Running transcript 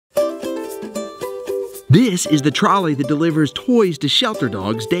This is the trolley that delivers toys to shelter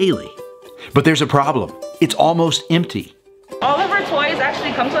dogs daily. But there's a problem. It's almost empty. All of our toys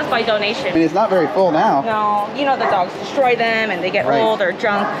actually come to us by donation. I mean, it's not very full now. No, you know the dogs destroy them and they get old or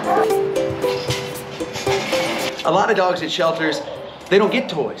junk. A lot of dogs at shelters, they don't get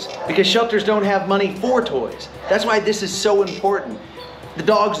toys because shelters don't have money for toys. That's why this is so important. The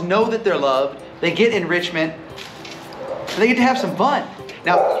dogs know that they're loved, they get enrichment, and they get to have some fun.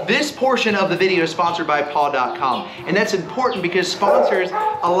 Now, this portion of the video is sponsored by paw.com, and that's important because sponsors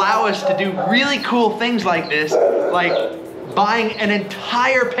allow us to do really cool things like this, like buying an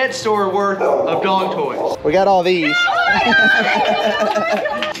entire pet store worth of dog toys. We got all these.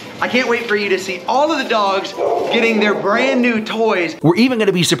 I can't wait for you to see all of the dogs getting their brand new toys. We're even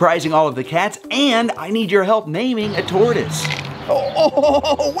gonna be surprising all of the cats, and I need your help naming a tortoise.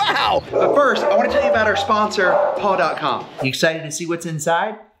 Oh, wow! But first, I want to tell you about our sponsor, paw.com. You excited to see what's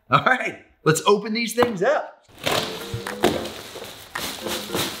inside? All right, let's open these things up.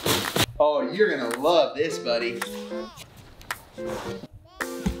 Oh, you're gonna love this, buddy.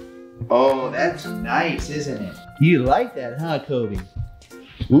 Oh, that's nice, isn't it? You like that, huh, Kobe?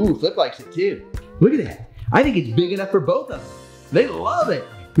 Ooh, Flip likes it too. Look at that. I think it's big enough for both of them. They love it.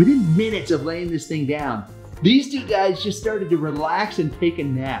 Within minutes of laying this thing down, these two guys just started to relax and take a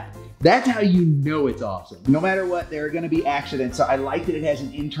nap. That's how you know it's awesome. No matter what, there are gonna be accidents, so I like that it has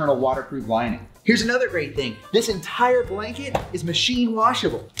an internal waterproof lining. Here's another great thing. This entire blanket is machine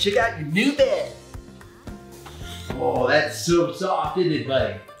washable. Check out your new bed. Oh, that's so soft, isn't it,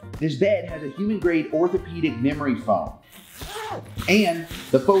 buddy? This bed has a human-grade orthopedic memory foam. And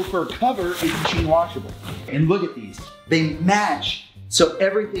the faux fur cover is machine washable. And look at these. They match, so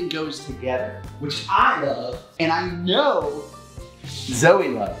everything goes together, which I love, and I know Zoe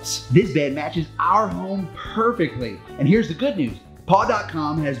loves. This bed matches our home perfectly. And here's the good news.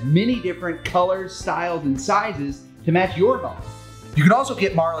 Paw.com has many different colors, styles, and sizes to match your home. You can also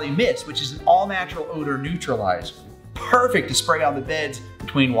get Marley Mist, which is an all-natural odor neutralizer. Perfect to spray on the beds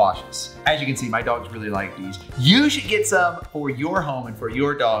between washes. As you can see, my dogs really like these. You should get some for your home and for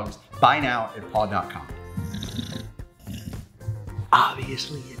your dogs. Buy now at paw.com.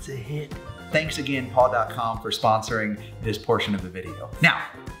 Obviously, it's a hit. Thanks again, paw.com, for sponsoring this portion of the video. Now,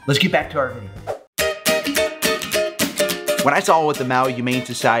 let's get back to our video. When I saw what the Maui Humane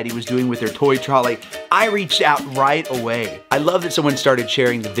Society was doing with their toy trolley, I reached out right away. I love that someone started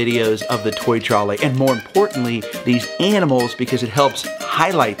sharing the videos of the toy trolley, and more importantly, these animals, because it helps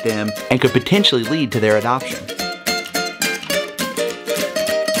highlight them and could potentially lead to their adoption.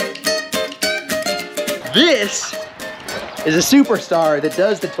 This is a superstar that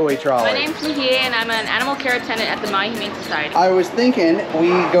does the toy trolley. My name's Mahia and I'm an animal care attendant at the Maui Humane Society. I was thinking we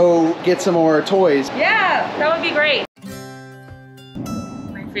go get some more toys. Yeah, that would be great.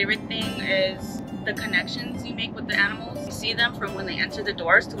 My favorite thing is the connections you make with the animals. You see them from when they enter the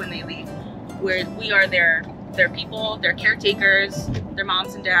doors to when they leave. Where we are their people, their caretakers, their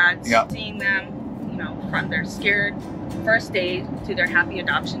moms and dads. Yep. Seeing them, you know, from their scared first day to their happy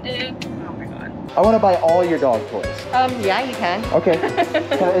adoption day. Oh my God. I want to buy all your dog toys. Yeah, you can. Okay.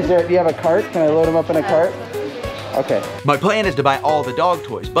 Do you have a cart? Can I load them up in a cart? Okay. My plan is to buy all the dog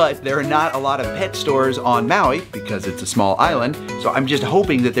toys, but there are not a lot of pet stores on Maui because it's a small island, so I'm just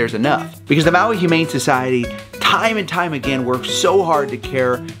hoping that there's enough. Because the Maui Humane Society, time and time again, works so hard to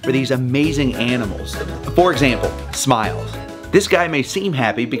care for these amazing animals. For example, Smiles. This guy may seem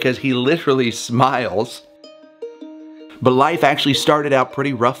happy because he literally smiles, but life actually started out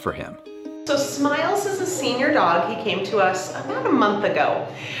pretty rough for him. So Smiles is a senior dog. He came to us about a month ago.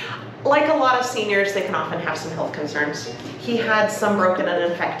 Like a lot of seniors, they can often have some health concerns. He had some broken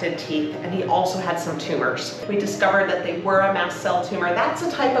and infected teeth, and he also had some tumors. We discovered that they were a mast cell tumor. That's a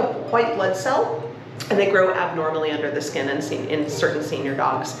type of white blood cell, and they grow abnormally under the skin in certain senior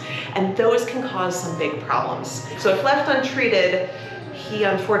dogs. And those can cause some big problems. So if left untreated, he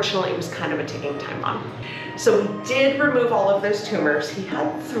unfortunately was kind of a ticking time bomb. So we did remove all of those tumors. He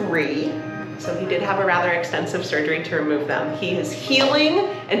had 3. So he did have a rather extensive surgery to remove them. He is healing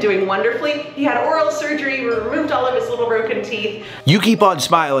and doing wonderfully. He had oral surgery, we removed all of his little broken teeth. You keep on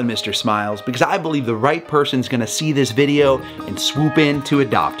smiling, Mr. Smiles, because I believe the right person's gonna see this video and swoop in to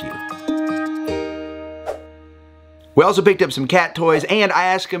adopt you. We also picked up some cat toys, and I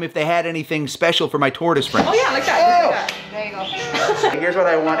asked them if they had anything special for my tortoise friend. Oh yeah, like that. There you go. Here's what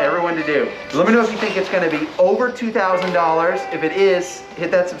I want everyone to do. Let me know if you think it's gonna be over $2,000. If it is,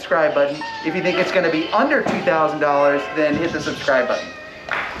 hit that subscribe button. If you think it's gonna be under $2,000, then hit the subscribe button.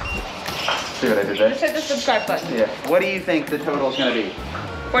 See what I did there? Just hit the subscribe button. Yeah. What do you think the total is gonna be?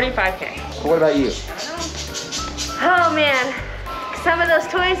 $45K. What about you? Oh man, some of those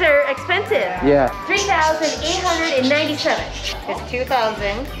toys are expensive. Yeah. $3,897. It's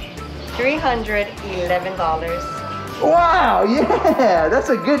 $2,311. Wow, yeah, that's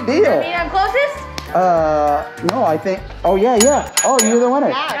a good deal. I mean, I'm closest? No, I think, oh yeah. Oh, you're the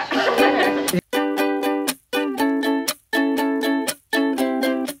winner.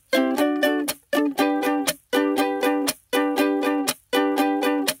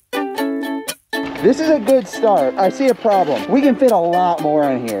 This is a good start. I see a problem. We can fit a lot more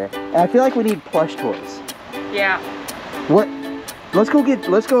in here. And I feel like we need plush toys. Yeah. What? Let's go get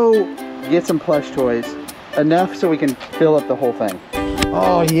some plush toys. Enough so we can fill up the whole thing.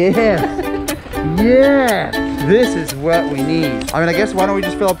 Oh yeah. Yeah. This is what we need. I mean, I guess why don't we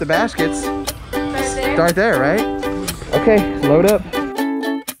just fill up the baskets? Start there, right? Okay, load up.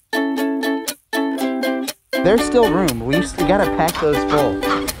 There's still room. We gotta pack those full.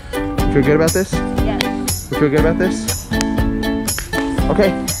 Feel good about this? Yes. We feel good about this?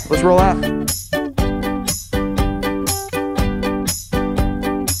 Okay, let's roll out.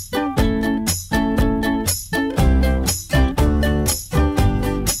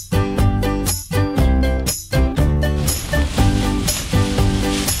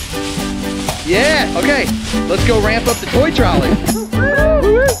 Yeah, okay, let's go ramp up the toy trolley.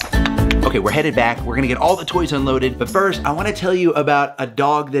 Okay, we're headed back. We're gonna get all the toys unloaded. But first, I wanna tell you about a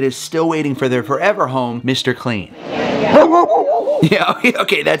dog that is still waiting for their forever home, Mr. Clean. Yeah,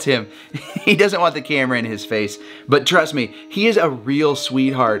 okay, that's him. He doesn't want the camera in his face. But trust me, he is a real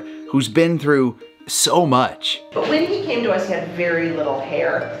sweetheart who's been through so much. But when he came to us, he had very little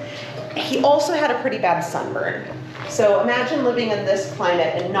hair. He also had a pretty bad sunburn. So imagine living in this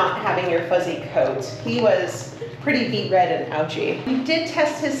climate and not having your fuzzy coat. He was pretty beet red and ouchy. We did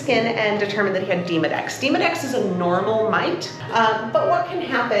test his skin and determined that he had Demodex. Demodex is a normal mite, but what can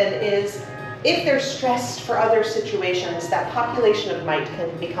happen is if they're stressed for other situations, that population of mite can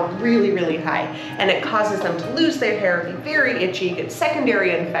become really, really high, and it causes them to lose their hair, be very itchy, get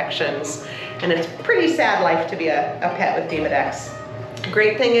secondary infections, and it's a pretty sad life to be a pet with Demodex.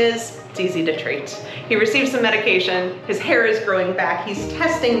 Great thing is, it's easy to treat. He received some medication, his hair is growing back, he's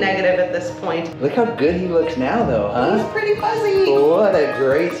testing negative at this point. Look how good he looks now though, huh? He's pretty fuzzy. What a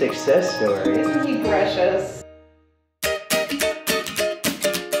great success story. Isn't he precious?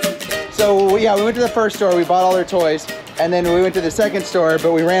 So yeah, we went to the first store, we bought all their toys, and then we went to the second store,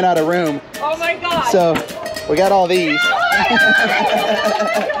 but we ran out of room. Oh my God. So we got all these.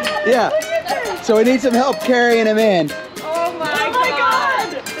 Yeah. So we need some help carrying them in. Oh my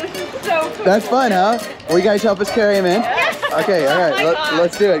God. This is so cool. That's fun, huh? Will you guys help us carry them in? Yes. Okay, all right,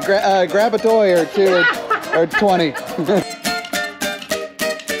 let's do it. Grab a toy or two or 20.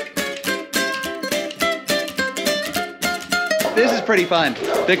 This is pretty fun.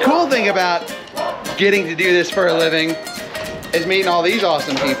 The cool thing about getting to do this for a living is meeting all these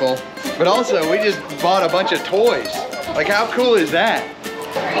awesome people, but also we just bought a bunch of toys. Like, how cool is that?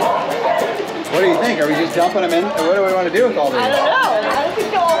 What do you think? Are we just dumping them in? Or what do we want to do with all these? I don't know. I don't think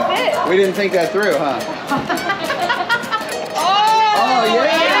they'll all fit. We didn't think that through, huh? Oh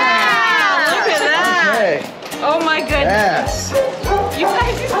yeah! Look at that. Okay. Oh my goodness. Yes. You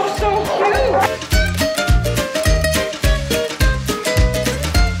guys are so cute.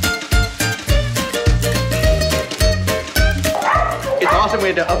 It's awesome we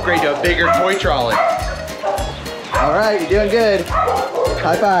had to upgrade to a bigger toy trolley. All right, you're doing good.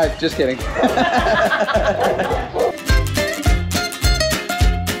 High five, just kidding.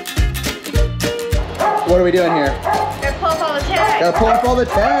 What are we doing here? Gotta pull up all the tags. Gotta pull up all the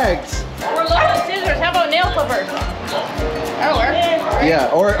tags. We're low on scissors. How about nail clippers? That'll work. Yeah,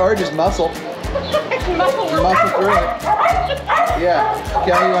 or just muscle. Muscle work. Muscle through it. Yeah.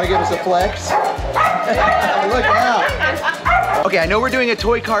 Kelly, you wanna give us a flex? Look out. Okay, I know we're doing a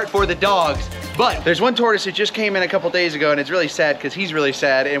toy cart for the dogs, but there's one tortoise that just came in a couple days ago, and it's really sad because he's really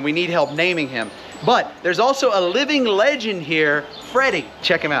sad and we need help naming him. But there's also a living legend here, Freddie.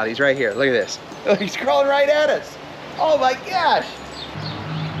 Check him out, he's right here, look at this. Oh, he's crawling right at us. Oh my gosh.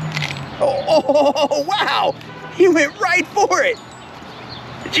 Oh, wow, he went right for it.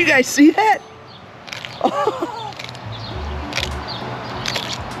 Did you guys see that? Oh.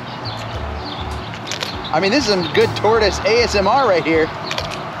 I mean, this is some good tortoise ASMR right here.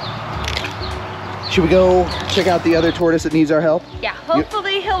 Should we go check out the other tortoise that needs our help? Yeah,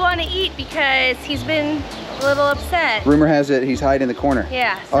 hopefully he'll want to eat because he's been a little upset. Rumor has it he's hiding in the corner.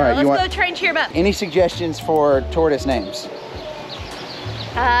 Yeah, so all right, let's go try and cheer him up. Any suggestions for tortoise names?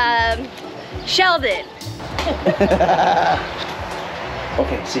 Sheldon.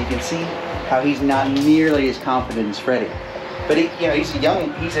 Okay, so you can see how he's not nearly as confident as Freddie. But he's a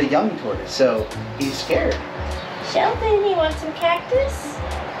young tortoise, so he's scared. Sheldon, you want some cactus?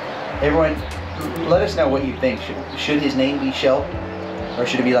 Everyone, let us know what you think. Should his name be Sheldon? Or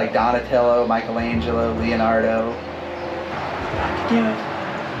should it be like Donatello, Michelangelo, Leonardo? He's about to do it.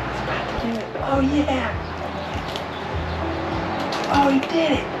 He's about to do it. Oh yeah! Oh, he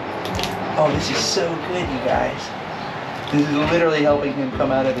did it! Oh, this is so good, you guys. This is literally helping him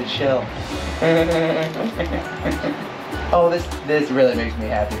come out of his shell. Oh, this really makes me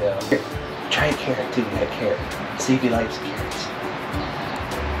happy though. Here, try a carrot too, a carrot. See if he likes carrots.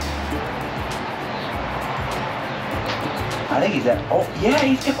 I think he's oh yeah,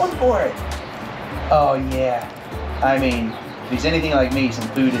 he's going for it. Oh yeah. I mean, if he's anything like me, some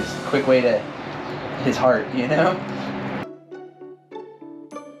food is a quick way to his heart, you know?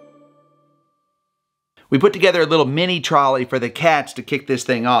 We put together a little mini trolley for the cats to kick this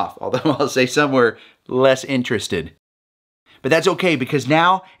thing off, although I'll say some were less interested. But that's okay, because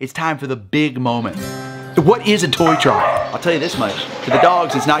now it's time for the big moment. What is a toy trolley? I'll tell you this much. To the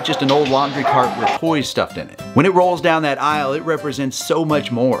dogs, it's not just an old laundry cart with toys stuffed in it. When it rolls down that aisle, it represents so much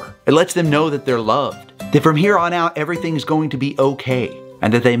more. It lets them know that they're loved. That from here on out, everything's going to be okay.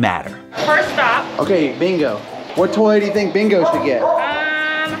 And that they matter. First stop. Okay, Bingo. What toy do you think Bingo should get?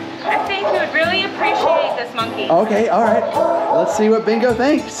 I think he would really appreciate this monkey. Okay, all right. Let's see what Bingo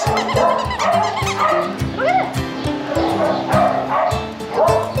thinks. Look at it.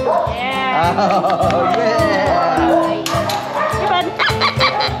 Yeah. Oh, yeah. Hey, bud.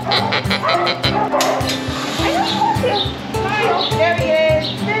 There he is.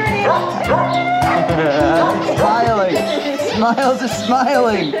 There it is. Smiling. Smiles is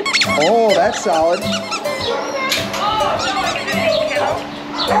smiling. Oh, that's solid.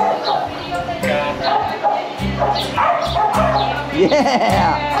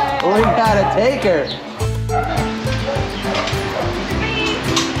 Yeah! We gotta take her.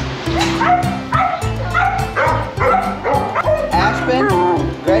 Aspen,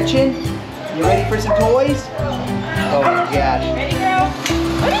 Gretchen, you ready for some toys? Oh my gosh. Ready, girl?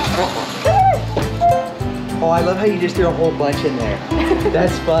 Oh, I love how you just threw a whole bunch in there.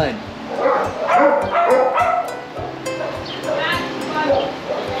 That's fun.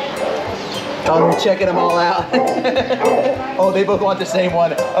 Oh, I'm checking them all out. Oh, they both want the same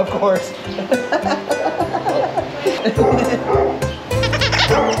one, of course.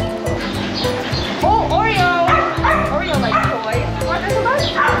 Oh, Oreo! Oreo likes toys. Want this one?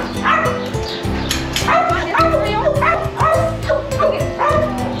 Want this Oreo?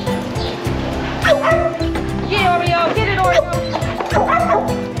 Get Oreo! Get it, Oreo!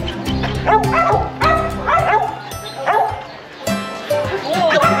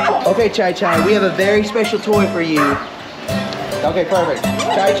 Okay, Chai Chai, we have a very special toy for you. Okay, perfect.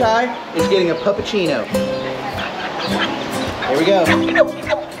 Chai Chai is getting a puppuccino. Here we go.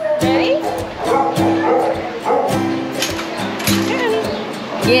 Ready?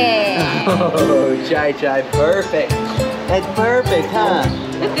 Yeah! Oh, Chai Chai, perfect. That's perfect, huh?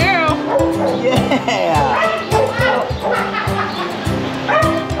 Good girl! Yeah!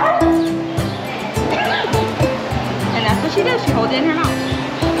 And that's what she does. She holds it in her mouth.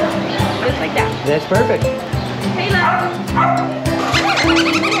 Just like that. That's perfect. Hey, love.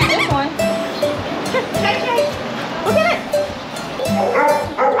 This one. Chai Chai. Look at it.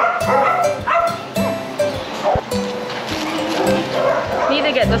 Need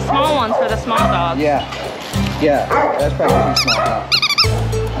to get the small ones for the small dogs. Yeah. Yeah, that's probably too small, huh?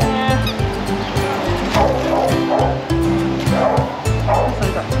 Yeah. This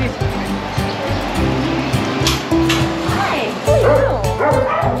one's up too small. Hi. Hello.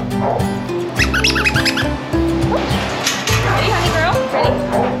 Ready, honey girl? Ready?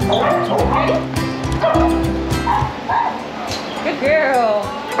 Ready? Good girl.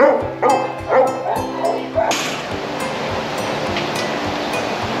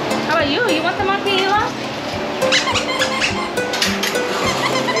 How about you? You want the monkey you love?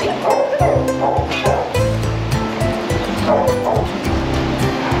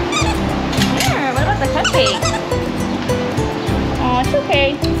 Here, what about the cupcake? Oh, it's okay.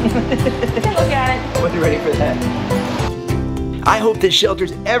 Take a look at it. Wasn't ready for that. I hope that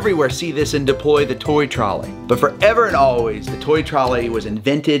shelters everywhere see this and deploy the toy trolley. But forever and always, the toy trolley was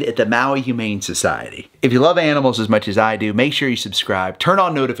invented at the Maui Humane Society. If you love animals as much as I do, make sure you subscribe, turn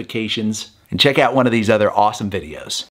on notifications, and check out one of these other awesome videos.